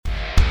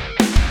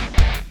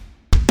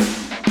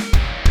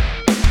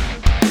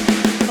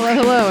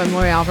Hello, I'm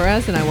Lori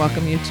Alvarez, and I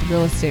welcome you to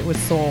Real Estate with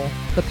Soul,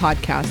 the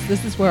podcast.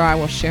 This is where I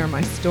will share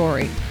my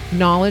story,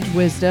 knowledge,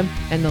 wisdom,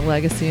 and the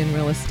legacy in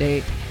real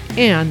estate,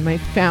 and my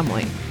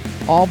family,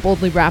 all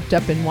boldly wrapped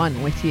up in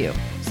one with you.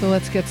 So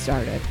let's get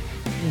started.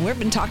 We've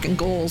been talking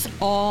goals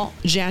all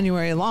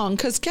January long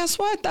because guess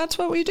what? That's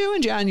what we do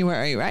in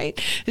January,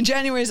 right? And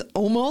January is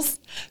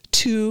almost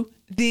to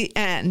the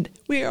end.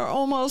 We are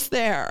almost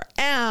there.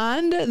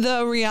 And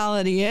the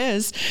reality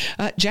is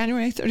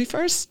January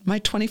 31st, my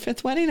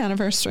 25th wedding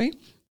anniversary.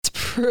 It's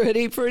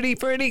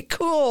pretty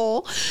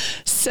cool.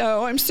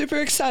 So I'm super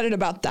excited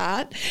about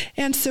that.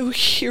 And so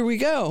here we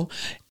go.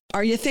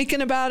 Are you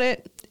thinking about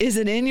it? Is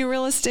it in your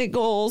real estate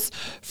goals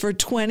for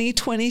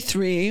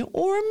 2023,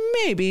 or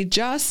maybe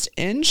just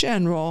in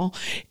general,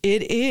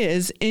 it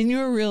is in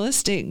your real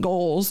estate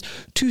goals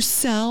to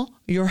sell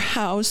your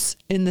house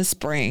in the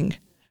spring?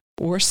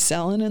 We're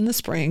selling in the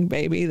spring,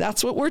 baby.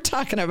 That's what we're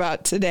talking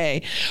about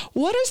today.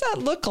 What does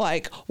that look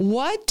like?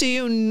 What do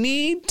you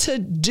need to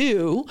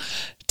do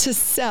to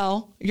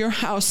sell your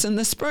house in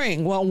the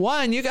spring? Well,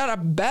 one, you got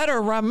to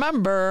better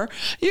remember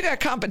you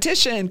got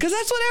competition because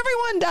that's what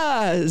everyone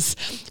does.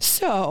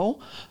 So,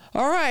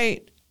 all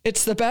right,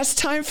 it's the best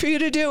time for you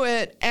to do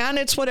it, and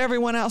it's what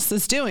everyone else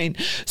is doing.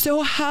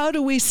 So how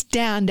do we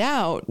stand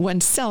out when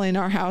selling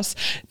our house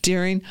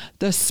during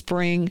the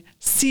spring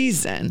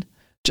season?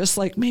 Just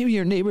like maybe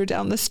your neighbor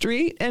down the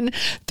street and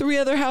 3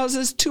 other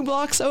houses 2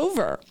 blocks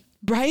over,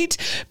 right?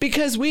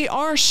 Because we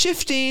are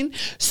shifting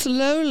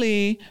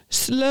slowly,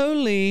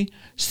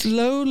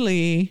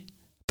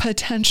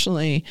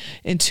 potentially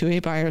into a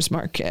buyer's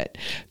market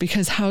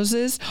because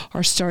houses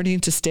are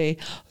starting to stay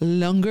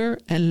longer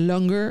and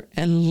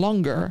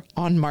longer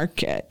on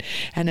market.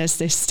 And as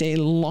they stay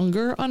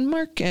longer on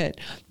market,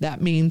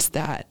 that means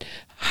that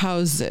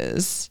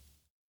houses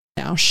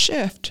now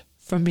shift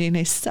from being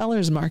a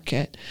seller's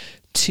market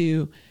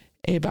to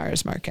a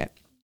buyer's market.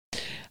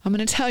 I'm going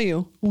to tell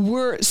you,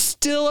 we're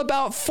still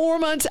about 4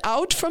 months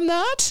out from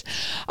that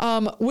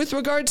with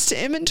regards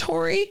to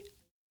inventory.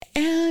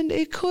 And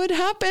it could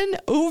happen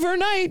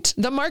overnight.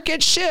 The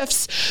market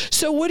shifts.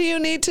 So what do you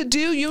need to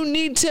do? You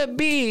need to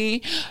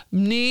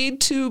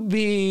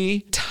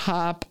be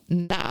top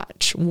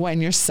notch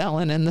when you're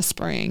selling in the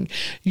spring.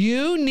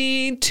 You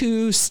need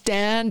to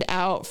stand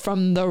out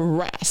from the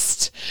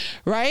rest,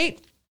 right?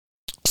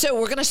 So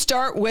we're going to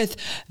start with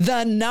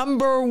the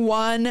number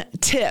 1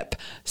 tip.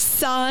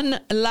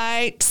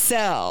 Sunlight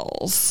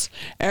sells.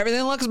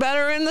 Everything looks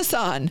better in the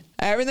sun.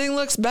 Everything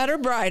looks better,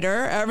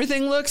 brighter.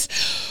 Everything looks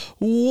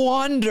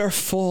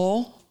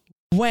wonderful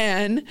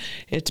when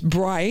it's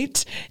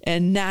bright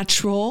and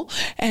natural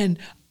and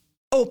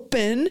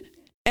open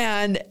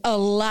and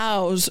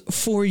allows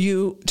for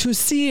you to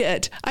see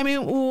it. I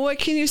mean, what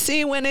can you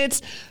see when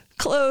it's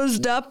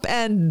closed up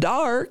and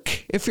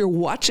dark? If you're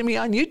watching me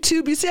on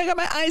YouTube, you see I got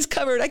my eyes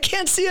covered. I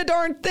can't see a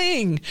darn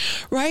thing,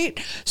 right?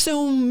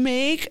 So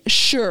make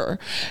sure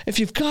if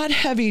you've got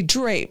heavy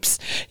drapes,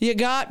 you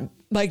got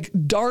like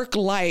dark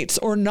lights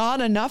or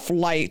not enough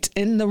light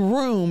in the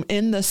room,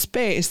 in the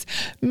space,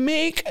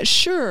 make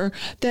sure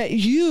that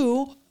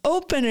you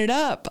open it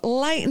up,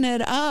 lighten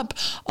it up,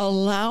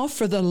 allow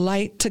for the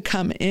light to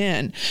come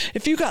in.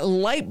 If you've got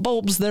light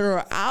bulbs that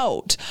are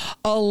out,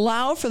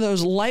 allow for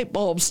those light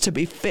bulbs to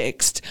be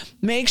fixed.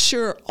 Make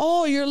sure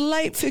all your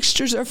light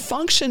fixtures are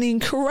functioning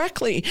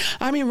correctly.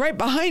 I mean, right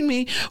behind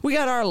me, we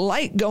got our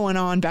light going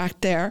on back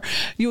there.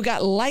 You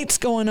got lights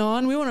going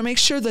on. We want to make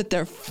sure that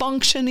they're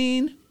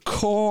functioning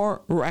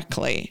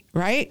correctly,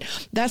 right?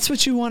 That's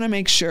what you want to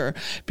make sure,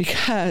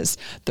 because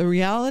the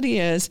reality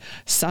is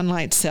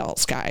sunlight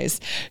sells, guys.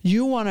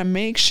 You want to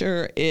make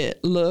sure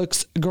it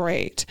looks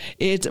great.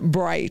 It's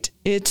bright.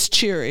 It's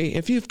cheery.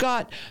 If you've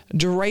got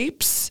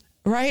drapes,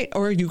 right,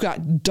 or you've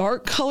got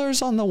dark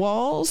colors on the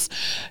walls,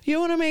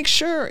 you want to make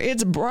sure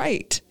it's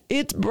bright.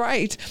 It's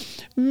bright.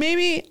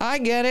 Maybe I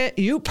get it.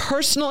 You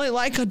personally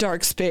like a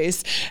dark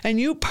space and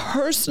you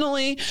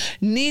personally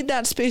need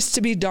that space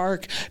to be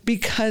dark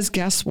because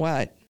guess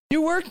what?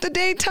 You work the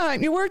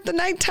daytime, you work the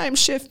nighttime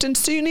shift, and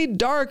so you need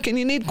dark and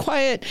you need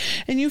quiet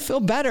and you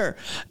feel better.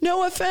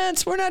 No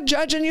offense. We're not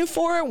judging you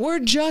for it. We're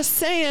just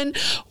saying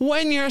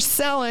when you're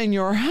selling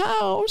your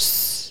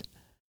house,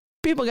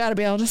 people got to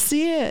be able to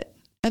see it.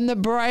 And the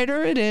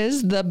brighter it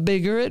is, the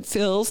bigger it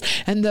feels.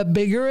 And the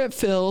bigger it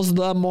feels,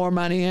 the more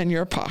money in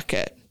your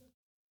pocket.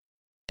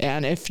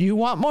 And if you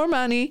want more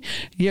money,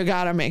 you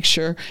got to make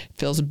sure it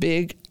feels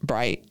big,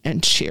 bright,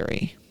 and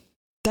cheery.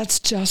 That's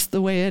just the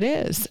way it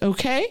is.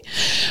 Okay.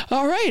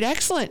 All right.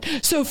 Excellent.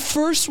 So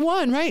first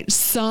one, right?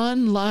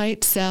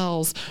 Sunlight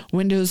sells.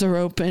 Windows are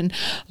open.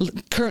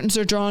 Curtains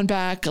are drawn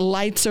back.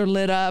 Lights are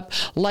lit up.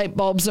 Light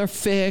bulbs are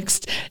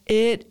fixed.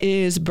 It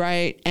is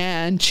bright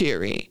and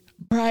cheery.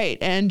 Bright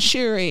and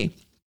cheery.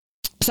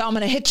 So I'm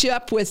going to hit you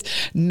up with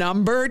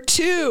number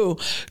 2,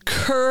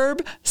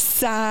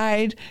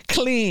 curbside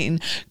clean,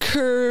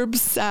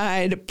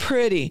 curbside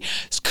pretty,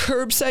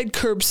 curbside,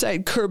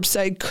 curbside,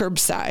 curbside,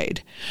 curbside,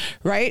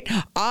 right?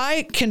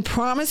 I can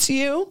promise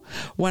you,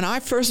 when I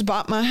first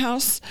bought my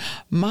house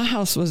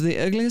was the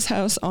ugliest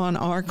house on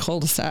our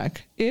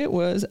cul-de-sac. It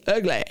was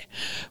ugly.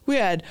 We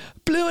had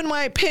blue and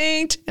white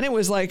paint, and it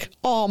was like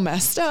all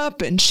messed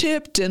up and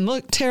chipped and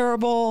looked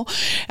terrible.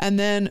 And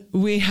then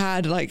we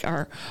had like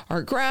our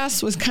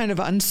grass was kind of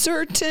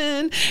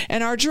uncertain,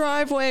 and our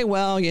driveway,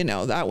 well,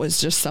 that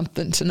was just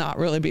something to not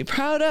really be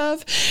proud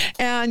of.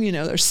 And,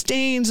 there's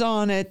stains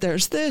on it.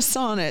 There's this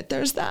on it.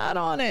 There's that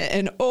on it.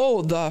 And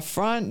the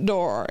front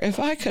door. If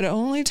I could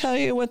only tell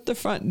you what the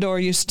front door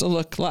used to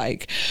look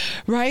like,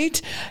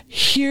 right?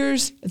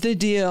 Here's the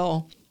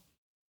deal.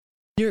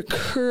 Your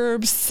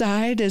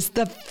curbside is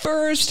the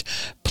first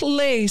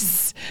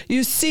place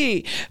you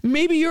see.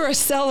 Maybe you're a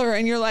seller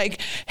and you're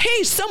like,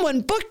 hey,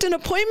 someone booked an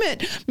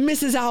appointment,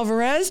 Mrs.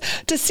 Alvarez,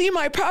 to see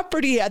my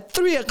property at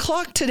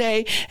 3:00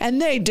 today,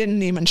 and they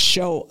didn't even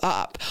show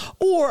up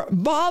or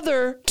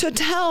bother to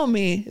tell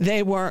me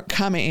they weren't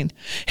coming.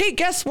 Hey,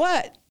 guess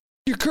what?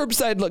 Your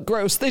curbside looked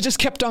gross. They just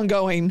kept on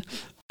going.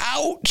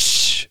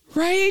 Ouch,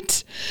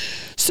 right?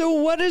 So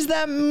what does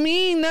that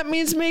mean? That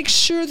means make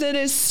sure that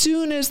as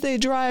soon as they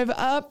drive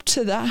up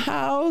to the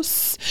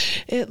house,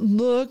 it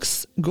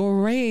looks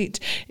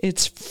great.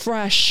 It's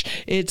fresh,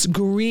 it's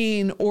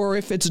green, or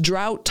if it's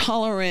drought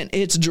tolerant,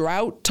 it's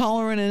drought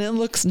tolerant and it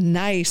looks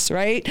nice,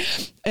 right?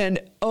 And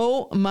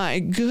oh my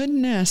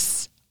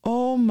goodness,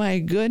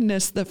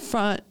 the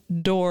front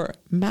door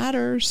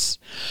matters.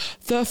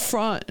 The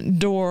front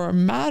door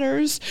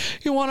matters.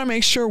 You want to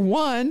make sure,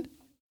 one,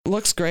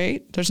 looks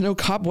great. There's no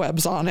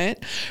cobwebs on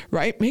it,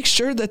 right? Make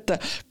sure that the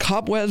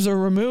cobwebs are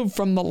removed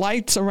from the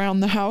lights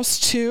around the house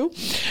too.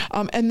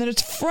 And that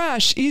it's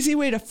fresh. Easy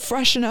way to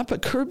freshen up a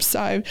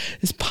curbside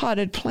is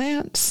potted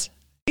plants.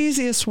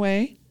 Easiest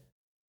way.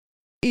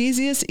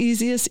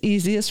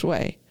 Easiest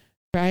way,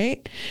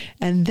 right?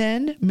 And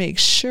then make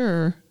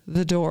sure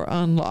the door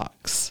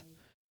unlocks.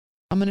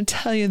 I'm going to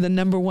tell you the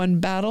number one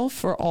battle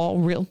for all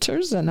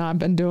realtors, and I've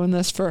been doing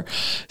this for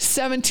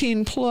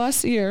 17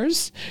 plus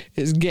years,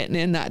 is getting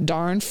in that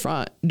darn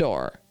front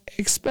door.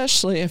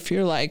 Especially if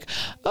you're like,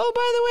 oh,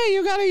 by the way,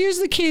 you got to use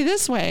the key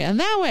this way and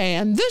that way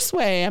and this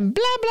way and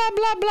blah, blah,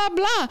 blah, blah,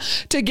 blah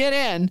to get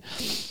in.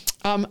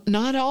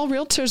 Not all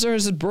realtors are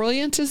as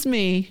brilliant as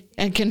me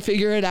and can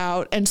figure it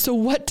out. And so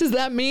what does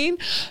that mean?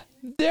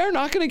 They're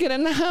not going to get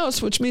in the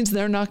house, which means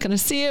they're not going to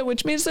see it,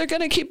 which means they're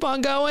going to keep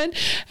on going.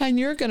 And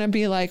you're going to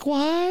be like,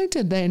 why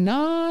did they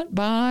not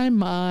buy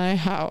my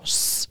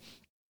house?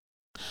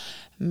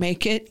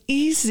 Make it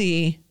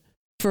easy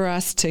for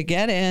us to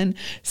get in,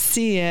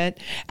 see it,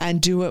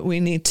 and do what we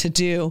need to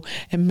do,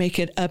 and make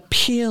it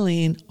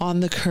appealing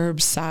on the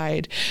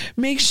curbside.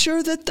 Make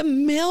sure that the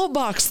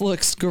mailbox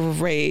looks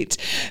great.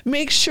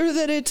 Make sure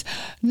that it's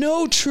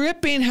no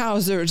tripping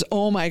hazards.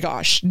 Oh my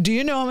gosh. Do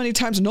you know how many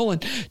times,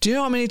 Nolan,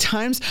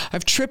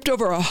 I've tripped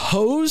over a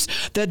hose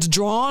that's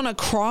drawn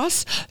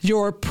across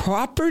your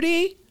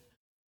property?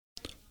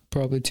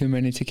 Probably too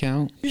many to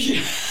count.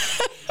 Yes.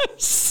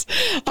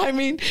 I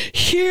mean,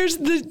 here's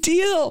the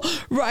deal,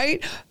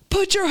 right?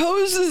 Put your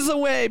hoses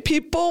away,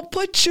 people.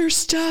 Put your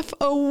stuff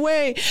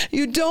away.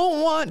 You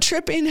don't want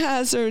tripping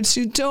hazards.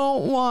 You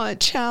don't want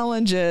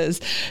challenges.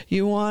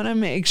 You want to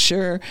make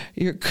sure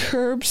your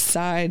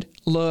curbside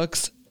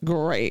looks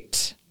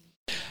great.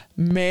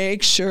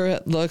 Make sure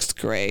it looks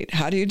great.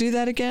 How do you do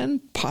that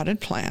again?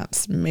 Potted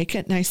plants. Make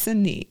it nice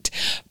and neat.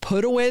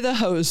 Put away the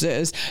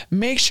hoses.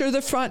 Make sure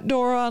the front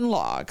door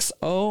unlocks.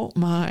 Oh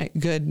my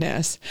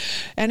goodness.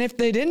 And if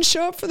they didn't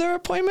show up for their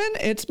appointment,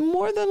 it's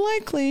more than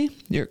likely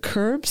your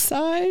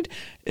curbside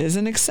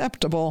isn't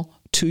acceptable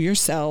to your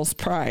sales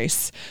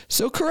price.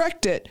 So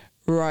correct it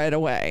right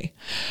away.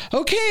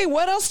 Okay,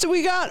 what else do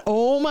we got?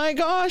 Oh my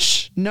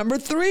gosh. Number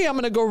 3, I'm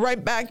going to go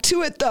right back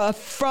to it. The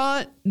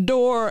front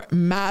door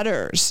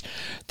matters.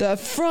 The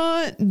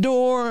front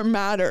door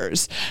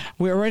matters.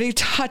 We already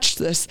touched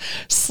this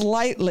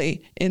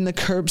slightly in the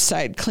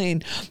curbside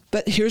clean,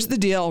 but here's the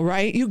deal,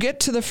 right? You get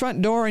to the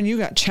front door and you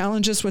got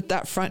challenges with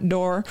that front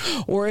door,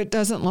 or it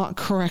doesn't lock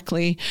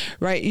correctly,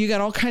 right? You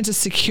got all kinds of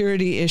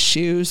security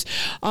issues.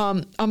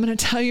 I'm going to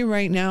tell you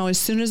right now, as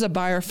soon as a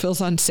buyer feels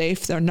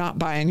unsafe, they're not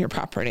buying your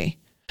property.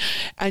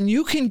 And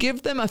you can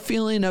give them a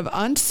feeling of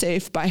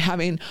unsafe by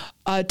having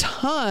a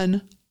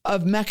ton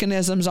of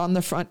mechanisms on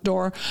the front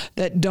door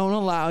that don't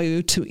allow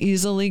you to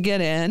easily get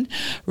in,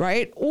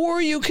 right?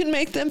 Or you can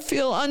make them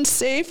feel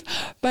unsafe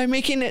by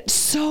making it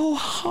so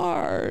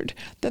hard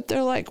that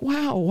they're like,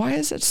 wow, why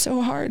is it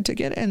so hard to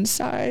get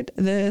inside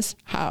this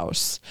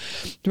house,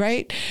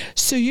 right?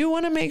 So you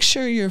want to make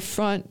sure your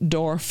front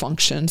door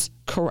functions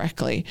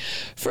correctly.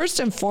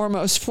 First and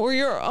foremost, for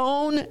your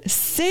own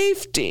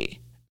safety,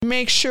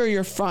 make sure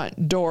your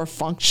front door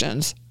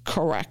functions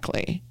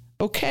correctly.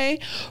 Okay?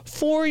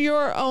 For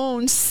your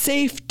own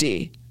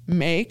safety,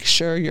 make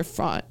sure your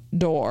front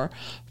door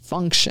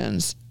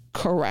functions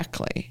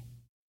correctly.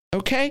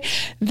 Okay.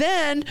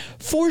 Then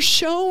for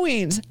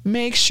showings,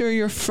 make sure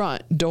your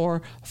front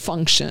door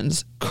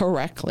functions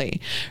correctly,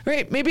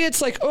 right? Maybe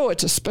it's like, oh,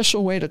 it's a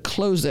special way to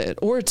close it,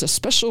 or it's a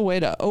special way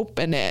to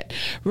open it,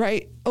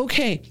 right?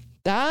 Okay.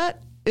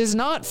 That is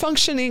not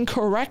functioning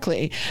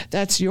correctly.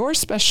 That's your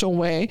special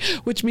way,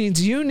 which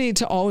means you need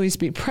to always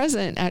be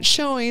present at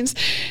showings.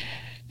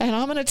 And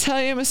I'm going to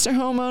tell you, Mr.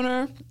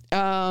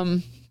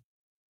 Homeowner,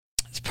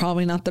 it's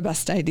probably not the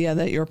best idea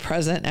that you're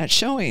present at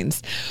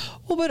showings.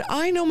 Well, but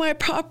I know my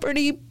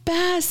property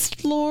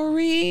best,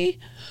 Lori.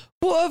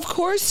 Well, of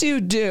course you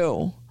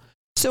do.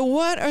 So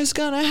what is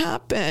going to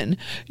happen?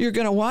 You're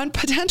going to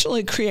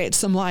potentially create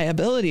some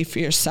liability for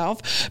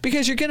yourself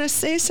because you're going to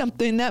say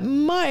something that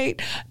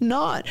might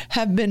not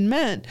have been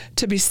meant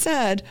to be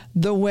said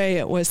the way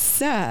it was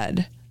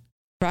said.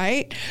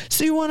 Right?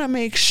 So you want to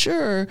make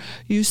sure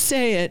you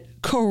say it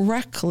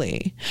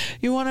correctly.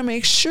 You want to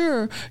make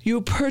sure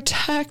you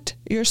protect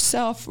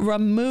yourself,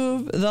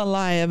 remove the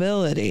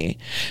liability,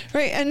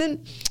 right? And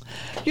then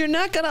you're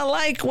not going to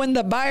like when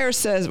the buyer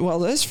says, well,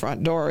 this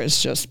front door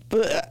is just,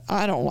 bleh,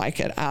 I don't like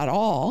it at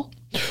all.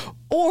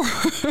 Or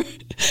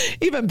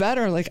even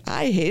better, like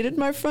I hated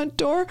my front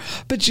door,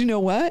 but you know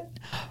what?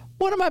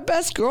 One of my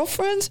best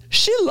girlfriends,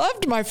 she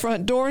loved my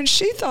front door and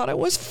she thought it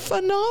was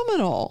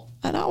phenomenal.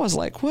 And I was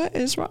like, what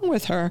is wrong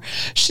with her?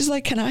 She's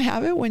like, can I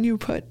have it when you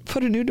put a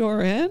new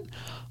door in?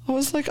 I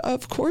was like,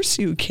 of course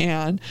you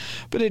can.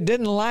 But it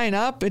didn't line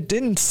up. It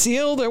didn't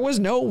seal. There was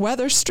no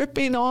weather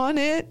stripping on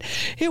it.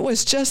 It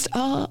was just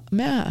a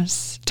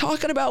mess.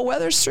 Talking about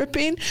weather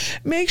stripping,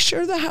 make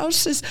sure the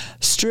house is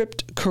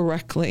stripped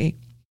correctly.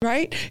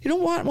 Right? You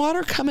don't want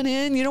water coming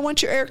in. You don't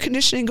want your air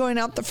conditioning going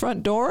out the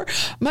front door.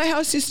 My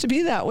house used to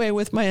be that way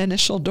with my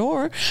initial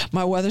door.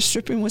 My weather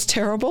stripping was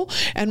terrible.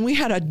 And we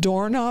had a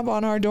doorknob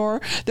on our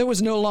door that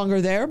was no longer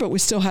there, but we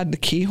still had the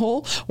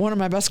keyhole. One of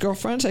my best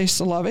girlfriends, I used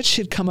to love it.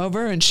 She'd come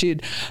over and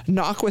she'd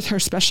knock with her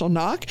special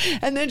knock.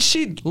 And then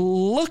she'd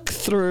look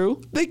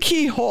through the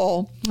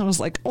keyhole. I was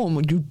like, oh,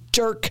 you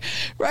jerk.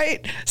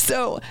 Right?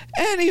 So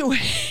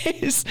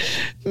anyways,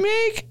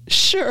 make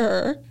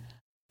sure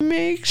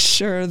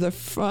the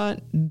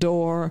front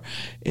door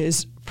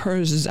is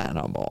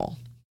presentable,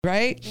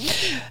 right?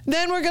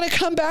 Then we're going to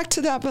come back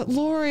to that. But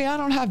Lori, I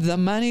don't have the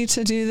money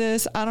to do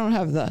this. I don't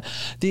have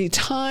the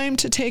time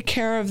to take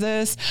care of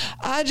this.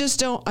 I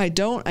don't.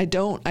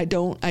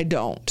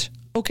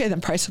 Okay,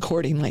 then price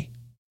accordingly.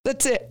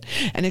 That's it.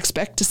 And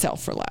expect to sell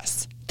for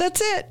less.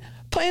 That's it.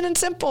 Plain and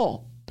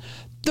simple.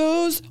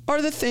 Those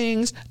are the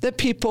things that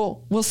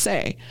people will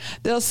say.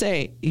 They'll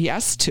say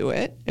yes to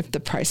it if the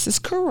price is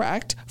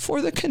correct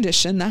for the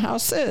condition the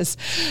house is.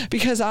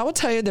 Because I will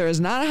tell you, there is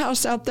not a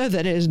house out there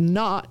that is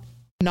not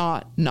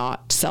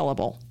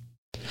sellable.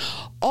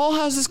 All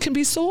houses can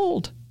be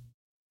sold.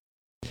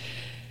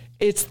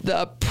 It's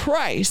the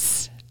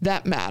price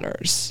that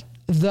matters.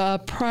 The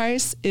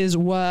price is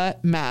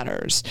what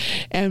matters.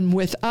 And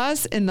with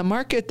us in the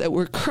market that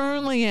we're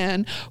currently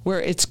in,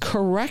 where it's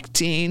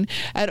correcting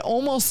at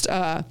almost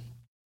a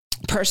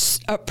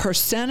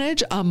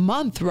percentage a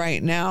month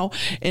right now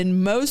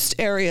in most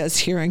areas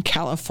here in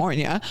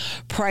California,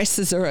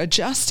 prices are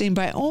adjusting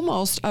by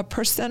almost a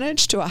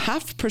percentage to a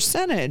half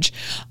percentage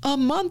a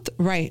month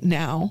right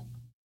now.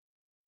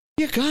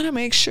 You got to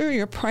make sure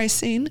you're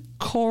pricing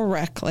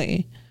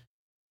correctly,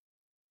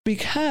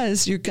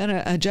 because you're going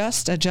to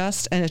adjust on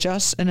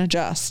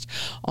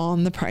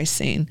the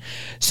pricing.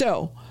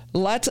 So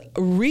let's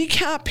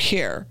recap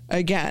here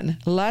again.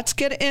 Let's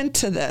get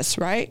into this,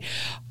 right?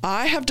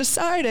 I have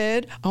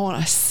decided I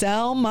want to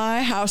sell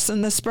my house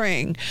in the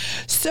spring.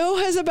 So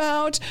has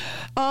about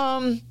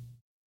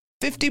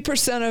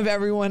 50% of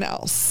everyone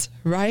else,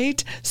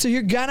 right? So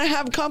you're going to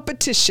have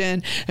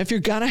competition. If you're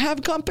going to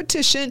have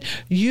competition,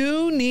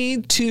 you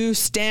need to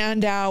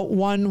stand out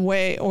one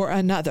way or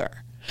another.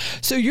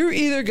 So you're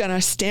either going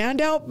to stand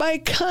out by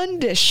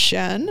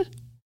condition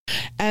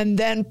and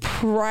then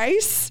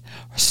price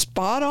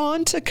spot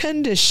on to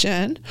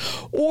condition,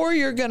 or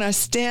you're going to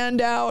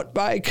stand out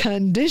by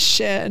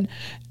condition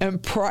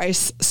and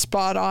price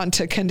spot on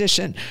to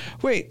condition.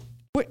 Wait,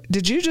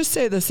 did you just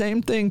say the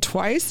same thing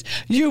twice?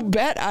 You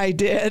bet I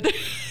did.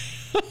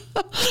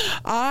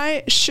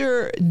 I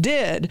sure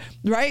did,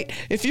 right?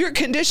 If your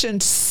condition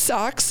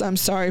sucks, I'm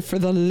sorry for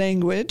the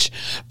language,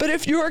 but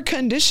if your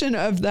condition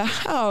of the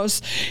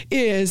house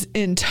is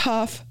in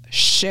tough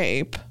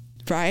shape,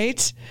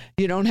 right?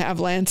 You don't have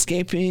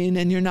landscaping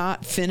and you're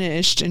not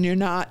finished and you're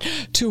not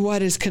to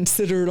what is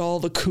considered all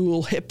the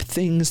cool hip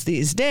things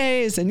these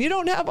days, and you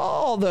don't have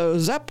all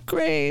those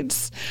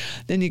upgrades,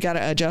 then you got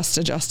to adjust.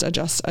 That's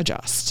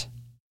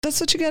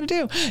what you got to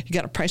do. You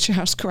got to price your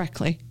house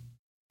correctly.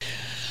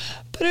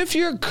 But if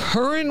you're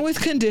current with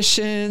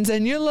conditions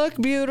and you look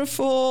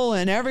beautiful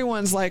and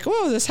everyone's like,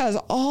 whoa, this has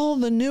all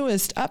the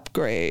newest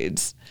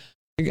upgrades,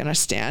 you're going to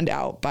stand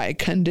out by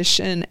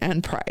condition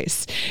and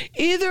price.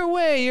 Either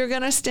way, you're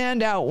going to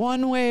stand out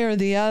one way or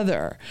the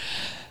other.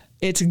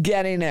 It's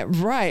getting it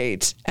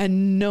right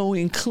and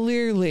knowing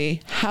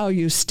clearly how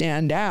you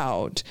stand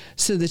out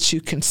so that you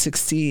can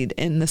succeed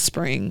in the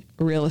spring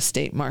real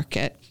estate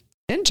market.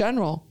 in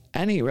general,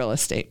 any real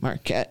estate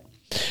market,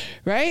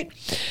 right?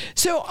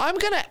 So I'm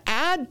going to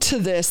add to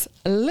this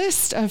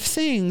list of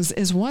things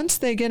is once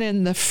they get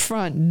in the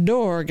front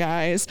door,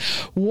 guys,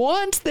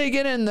 once they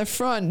get in the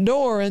front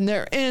door and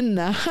they're in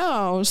the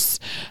house,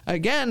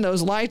 again,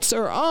 those lights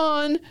are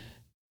on,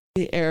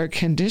 the air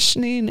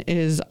conditioning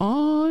is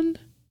on.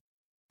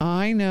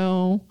 I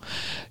know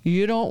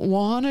you don't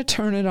want to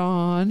turn it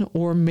on,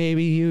 or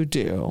maybe you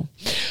do.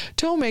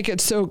 Don't make it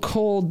so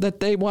cold that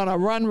they want to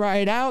run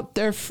right out.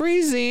 They're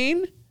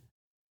freezing.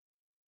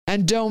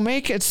 And don't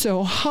make it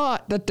so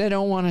hot that they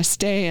don't want to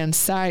stay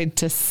inside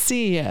to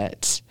see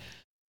it.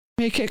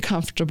 Make it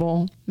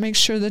comfortable. Make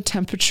sure the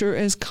temperature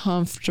is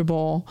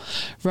comfortable,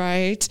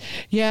 right?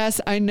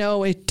 Yes, I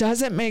know it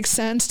doesn't make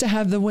sense to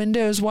have the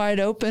windows wide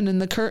open and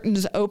the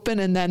curtains open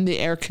and then the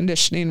air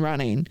conditioning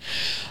running.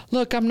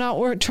 Look, I'm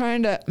not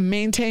trying to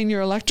maintain your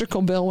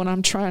electrical bill when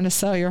I'm trying to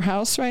sell your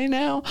house right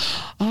now.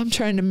 I'm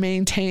trying to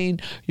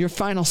maintain your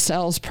final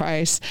sales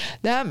price.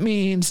 That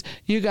means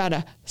you got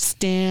to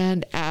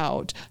stand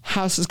out.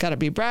 House has got to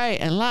be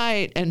bright and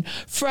light and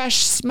fresh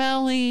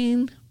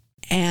smelling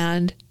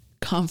and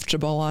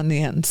comfortable on the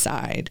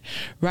inside,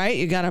 right?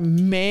 You got to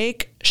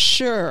make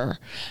sure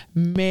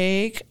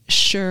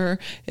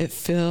it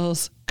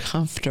feels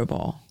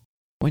comfortable.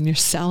 When you're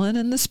selling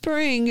in the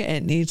spring,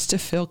 it needs to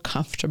feel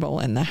comfortable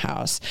in the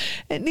house.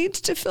 It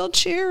needs to feel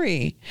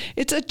cheery.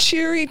 It's a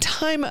cheery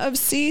time of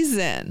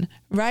season,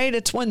 right?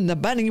 It's when the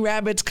bunny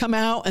rabbits come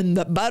out and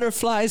the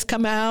butterflies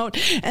come out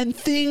and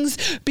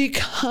things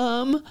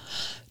become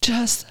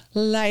just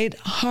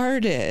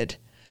lighthearted.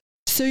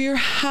 So your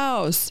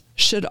house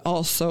should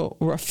also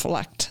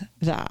reflect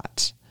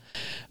that.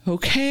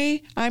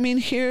 Okay? I mean,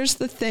 here's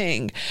the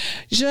thing.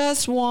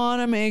 Just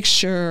want to make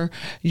sure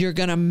you're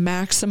going to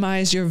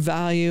maximize your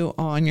value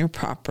on your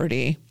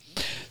property.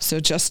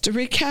 So just to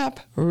recap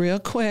real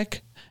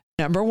quick,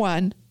 number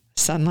 1,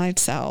 sunlight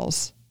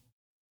sells.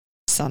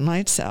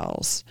 Sunlight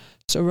sells.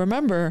 So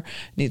remember,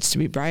 it needs to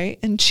be bright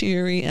and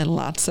cheery and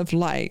lots of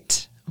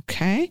light.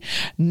 Okay?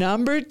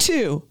 Number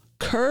 2,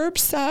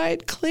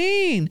 curbside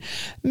clean.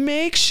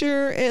 Make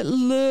sure it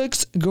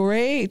looks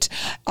great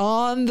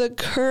on the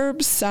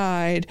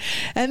curbside.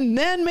 And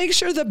then make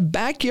sure the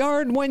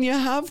backyard, when you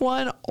have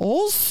one,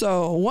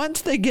 also,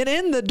 once they get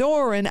in the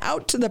door and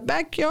out to the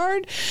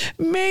backyard,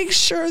 make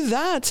sure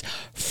that's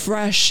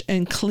fresh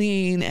and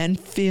clean and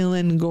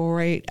feeling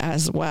great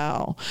as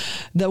well.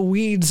 The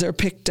weeds are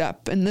picked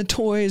up and the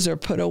toys are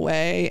put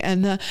away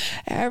and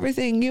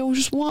everything. You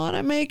just want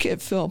to make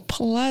it feel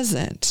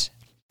pleasant.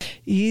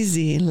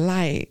 Easy,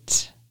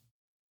 light.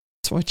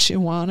 That's what you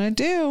want to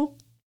do.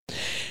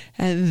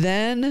 And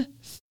then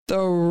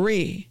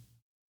 3,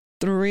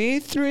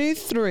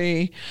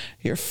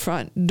 your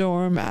front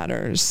door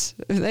matters.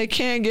 If they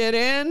can't get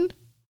in,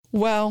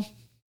 well,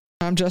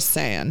 I'm just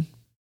saying,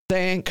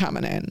 they ain't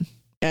coming in.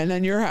 And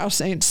then your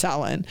house ain't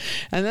selling.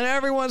 And then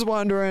everyone's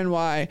wondering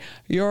why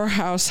your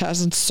house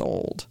hasn't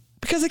sold.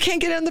 Because they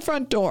can't get in the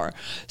front door.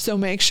 So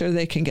make sure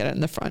they can get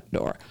in the front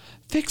door.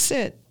 Fix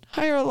it.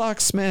 Hire a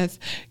locksmith.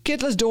 Get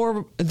the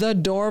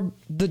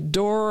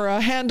door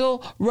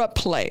handle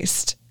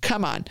replaced.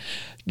 Come on.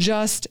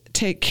 Just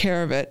take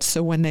care of it.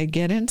 So when they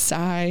get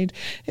inside,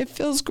 it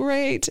feels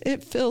great.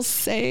 It feels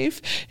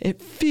safe.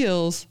 It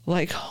feels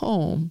like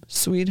home,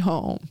 sweet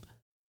home.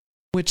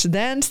 Which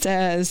then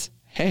says,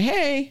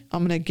 hey,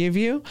 I'm going to give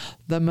you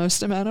the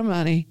most amount of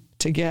money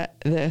to get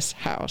this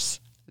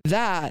house.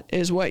 That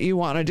is what you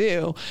want to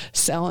do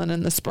selling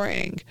in the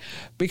spring,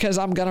 because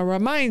I'm going to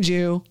remind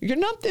you, you're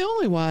not the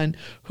only one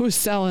who's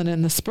selling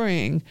in the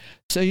spring.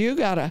 So you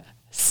got to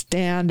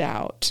stand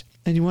out,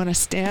 and you want to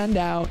stand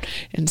out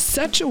in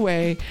such a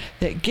way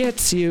that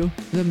gets you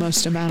the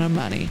most amount of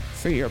money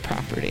for your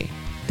property.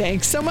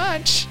 Thanks so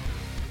much.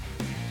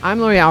 I'm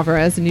Lori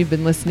Alvarez, and you've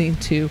been listening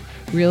to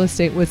Real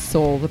Estate with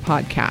Soul, the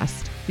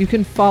podcast. You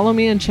can follow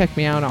me and check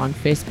me out on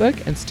Facebook,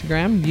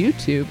 Instagram,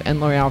 YouTube, and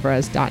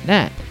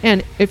LoriAlvarez.net.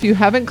 And if you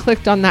haven't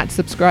clicked on that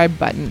subscribe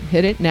button,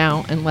 hit it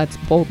now and let's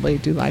boldly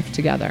do life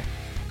together.